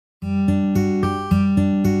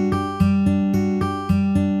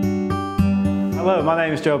Hello, my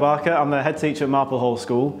name is Joe Barker. I'm the head teacher at Marple Hall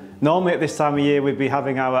School. Normally at this time of year we'd be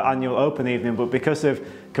having our annual open evening, but because of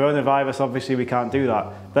coronavirus obviously we can't do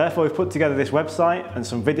that. Therefore we've put together this website and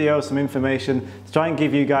some videos, some information to try and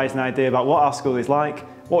give you guys an idea about what our school is like,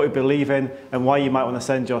 what we believe in and why you might want to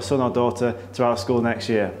send your son or daughter to our school next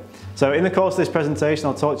year. So in the course of this presentation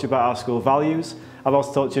I'll talk to you about our school values. I've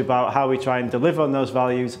also talked to you about how we try and deliver on those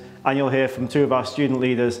values, and you'll hear from two of our student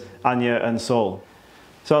leaders, Anya and Saul.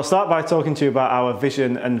 So I'll start by talking to you about our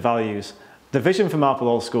vision and values. The vision for Marple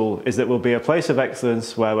Hall School is that we'll be a place of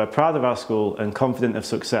excellence where we're proud of our school and confident of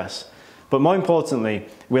success. But more importantly,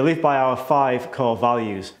 we live by our 5 core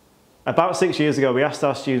values. About 6 years ago, we asked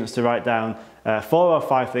our students to write down 4 or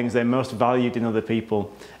 5 things they most valued in other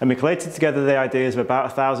people. And we collated together the ideas of about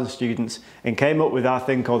 1,000 students and came up with our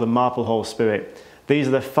thing called the Marple Hall Spirit. These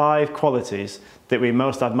are the 5 qualities that we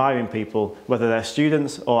most admire in people, whether they're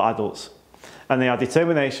students or adults. And they are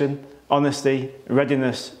determination, honesty,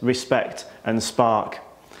 readiness, respect and spark.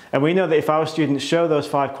 And we know that if our students show those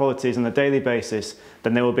 5 qualities on a daily basis,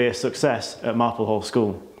 then they will be a success at Marple Hall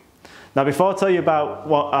School. Now before I tell you about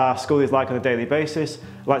what our school is like on a daily basis,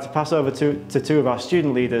 I'd like to pass over to 2 of our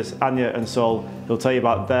student leaders, Anya and Saul, who'll tell you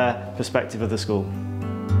about their perspective of the school.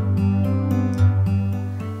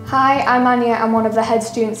 Hi, I'm Anya. I'm one of the head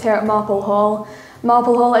students here at Marple Hall.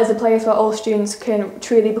 Marple Hall is a place where all students can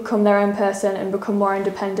truly become their own person and become more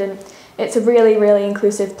independent. It's a really, really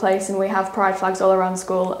inclusive place, and we have pride flags all around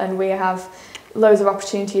school, and we have loads of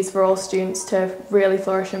opportunities for all students to really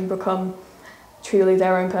flourish and become truly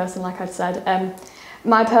their own person, like I'd said.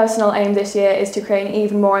 My personal aim this year is to create an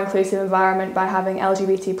even more inclusive environment by having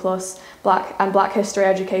LGBT+, Black history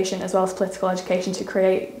education as well as political education to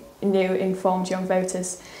create new informed young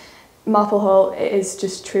voters. Marple Hall is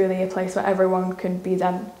just truly a place where everyone can be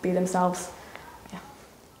themselves. Yeah.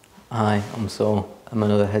 Hi, I'm Saul. I'm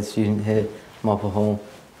another head student here at Marple Hall,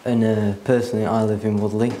 and personally I live in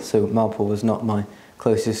Woodley, so Marple was not my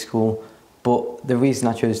closest school, but the reason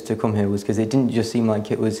I chose to come here was because it didn't just seem like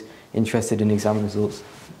it was interested in exam results,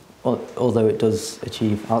 although it does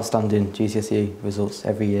achieve outstanding GCSE results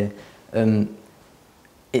every year.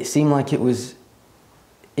 It seemed like it was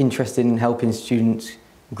interested in helping students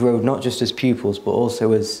grow not just as pupils but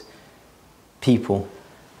also as people.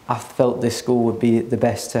 I felt this school would be the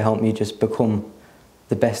best to help me just become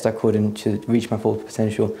the best I could and to reach my full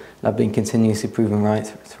potential. And I've been continuously proven right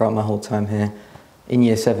throughout my whole time here. In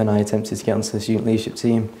year 7 I attempted to get onto the student leadership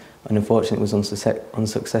team and unfortunately was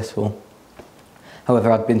unsuccessful.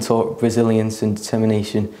 However, I'd been taught resilience and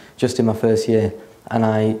determination just in my first year, and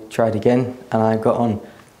I tried again and I got on.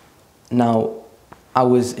 Now I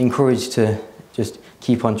was encouraged to just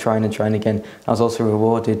keep on trying and trying again. I was also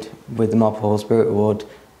rewarded with the Marple Hall Spirit Award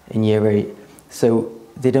in year 8. So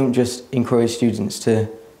they don't just encourage students to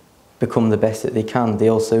become the best that they can, they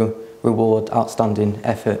also reward outstanding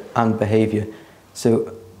effort and behaviour.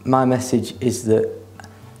 So my message is that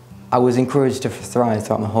I was encouraged to thrive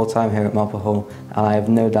throughout my whole time here at Marple Hall, and I have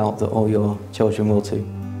no doubt that all your children will too.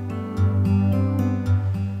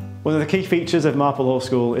 One of the key features of Marple Hall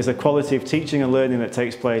School is the quality of teaching and learning that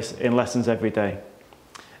takes place in lessons every day.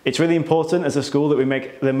 It's really important as a school that we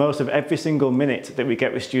make the most of every single minute that we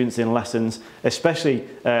get with students in lessons, especially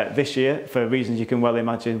this year for reasons you can well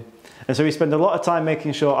imagine. And so we spend a lot of time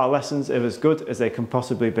making sure our lessons are as good as they can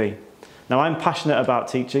possibly be. Now I'm passionate about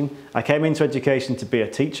teaching. I came into education to be a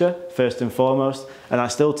teacher first and foremost, and I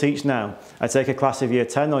still teach now. I take a class of year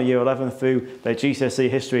 10 or year 11 through their GCSE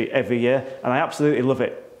history every year, and I absolutely love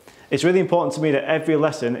it. It's really important to me that every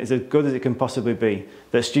lesson is as good as it can possibly be,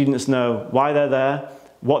 that students know why they're there,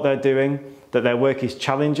 what they're doing, that their work is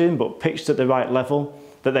challenging but pitched at the right level,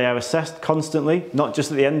 that they are assessed constantly, not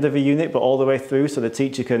just at the end of a unit but all the way through so the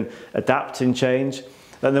teacher can adapt and change,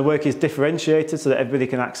 that the work is differentiated so that everybody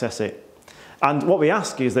can access it. And what we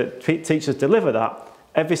ask is that teachers deliver that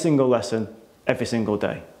every single lesson, every single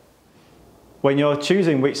day. When you're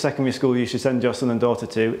choosing which secondary school you should send your son and daughter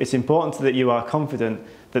to, it's important that you are confident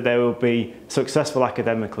that they will be successful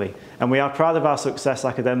academically. And we are proud of our success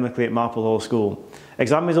academically at Marple Hall School.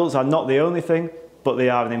 Exam results are not the only thing, but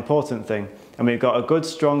they are an important thing. And we've got a good,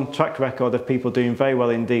 strong track record of people doing very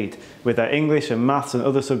well indeed, with their English and maths and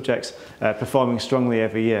other subjects performing strongly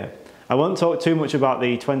every year. I won't talk too much about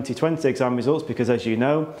the 2020 exam results because, as you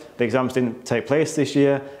know, the exams didn't take place this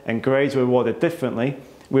year and grades were awarded differently.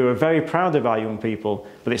 We were very proud of our young people,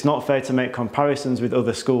 but it's not fair to make comparisons with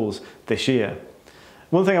other schools this year.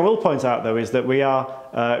 One thing I will point out though is that we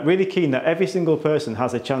are really keen that every single person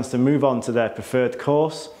has a chance to move on to their preferred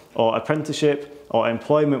course or apprenticeship or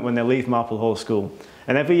employment when they leave Marple Hall School.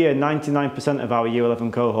 And every year, 99% of our Year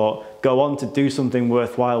 11 cohort go on to do something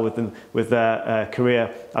worthwhile with their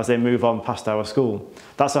career as they move on past our school.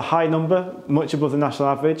 That's a high number, much above the national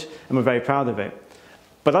average, and we're very proud of it.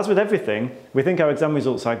 But as with everything, we think our exam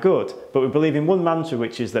results are good, but we believe in one mantra,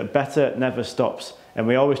 which is that better never stops, and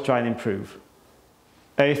we always try and improve.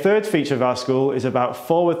 A third feature of our school is about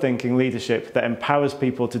forward-thinking leadership that empowers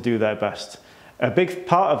people to do their best. A big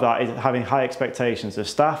part of that is having high expectations of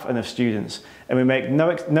staff and of students, and we make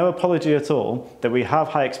no apology at all that we have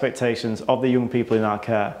high expectations of the young people in our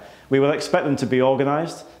care. We will expect them to be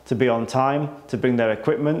organised, to be on time, to bring their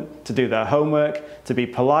equipment, to do their homework, to be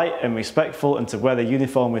polite and respectful, and to wear their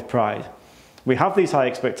uniform with pride. We have these high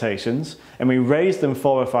expectations, and we raised them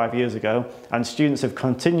 4 or 5 years ago, and students have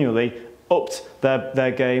continually upped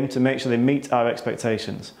their game to make sure they meet our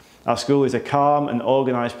expectations. Our school is a calm and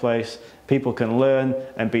organised place. People can learn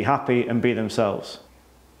and be happy and be themselves.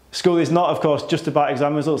 School is not, of course, just about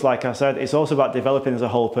exam results, like I said. It's also about developing as a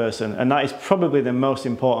whole person, and that is probably the most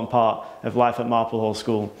important part of life at Marple Hall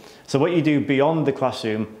School. So what you do beyond the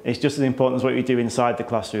classroom is just as important as what you do inside the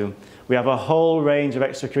classroom. We have a whole range of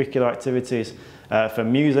extracurricular activities,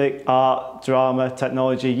 from music, art, drama,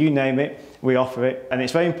 technology, you name it, we offer it. And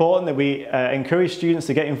it's very important that we encourage students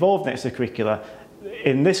to get involved in extracurricular.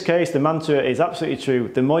 In this case, the mantra is absolutely true.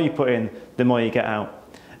 The more you put in, the more you get out.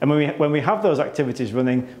 And when we have those activities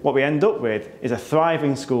running, what we end up with is a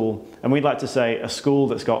thriving school, and we'd like to say a school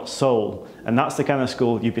that's got soul, and that's the kind of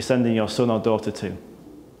school you'd be sending your son or daughter to.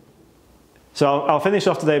 So I'll finish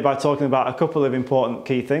off today by talking about a couple of important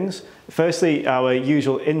key things. Firstly, our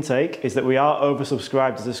usual intake is that we are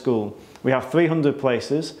oversubscribed as a school. We have 300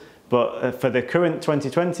 places, but for the current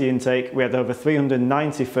 2020 intake, we had over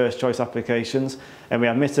 390 first choice applications, and we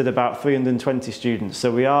admitted about 320 students.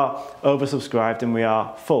 So we are oversubscribed and we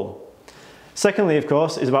are full. Secondly, of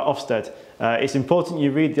course, is about Ofsted. It's important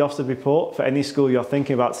you read the Ofsted report for any school you're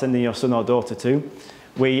thinking about sending your son or daughter to.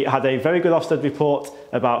 We had a very good Ofsted report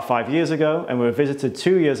about 5 years ago, and we were visited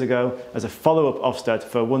 2 years ago as a follow-up Ofsted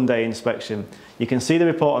for a one-day inspection. You can see the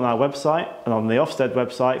report on our website and on the Ofsted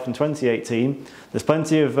website from 2018. There's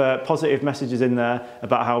plenty of positive messages in there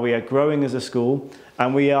about how we are growing as a school,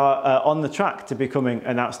 and we are on the track to becoming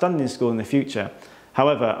an outstanding school in the future.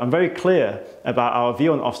 However, I'm very clear about our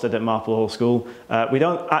view on Ofsted at Marple Hall School. We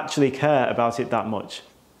don't actually care about it that much.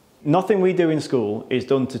 Nothing we do in school is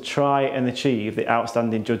done to try and achieve the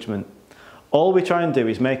outstanding judgment. All we try and do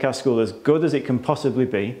is make our school as good as it can possibly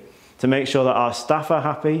be, to make sure that our staff are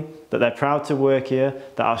happy, that they're proud to work here,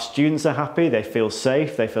 that our students are happy, they feel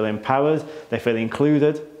safe, they feel empowered, they feel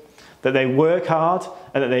included, that they work hard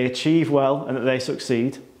and that they achieve well and that they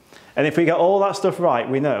succeed. And if we get all that stuff right,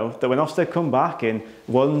 we know that when Ofsted come back in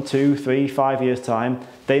 1, 2, 3, 5 years' time,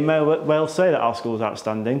 they may well say that our school is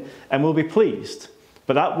outstanding, and we'll be pleased.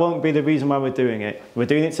 But that won't be the reason why we're doing it. We're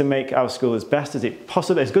doing it to make our school as good as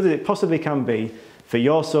it possibly can be for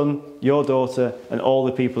your son, your daughter, and all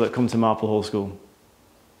the people that come to Marple Hall School.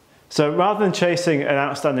 So rather than chasing an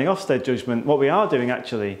outstanding Ofsted judgment, what we are doing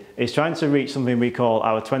actually is trying to reach something we call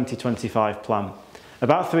our 2025 plan.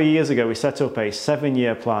 About 3 years ago, we set up a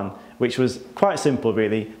 7-year plan, which was quite simple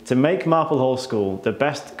really, to make Marple Hall School the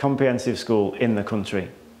best comprehensive school in the country.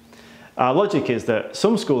 Our logic is that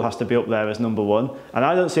some school has to be up there as number one, and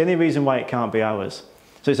I don't see any reason why it can't be ours.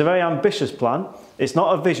 So it's a very ambitious plan. It's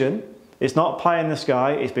not a vision. It's not pie in the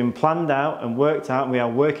sky. It's been planned out and worked out, and we are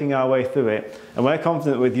working our way through it. And we're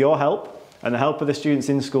confident with your help and the help of the students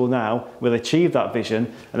in school now, we'll achieve that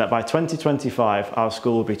vision, and that by 2025, our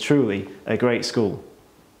school will be truly a great school.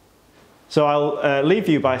 So I'll leave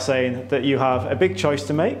you by saying that you have a big choice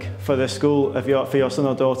to make for the school for your son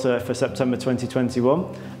or daughter for September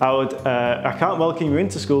 2021. I can't welcome you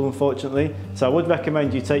into school, unfortunately, so I would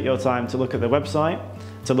recommend you take your time to look at the website,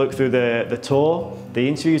 to look through the tour, the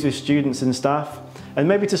interviews with students and staff, and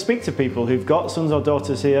maybe to speak to people who've got sons or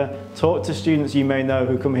daughters here, talk to students you may know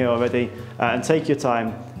who come here already, and take your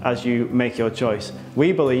time as you make your choice.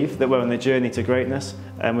 We believe that we're on a journey to greatness,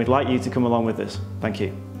 and we'd like you to come along with us. Thank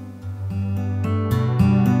you.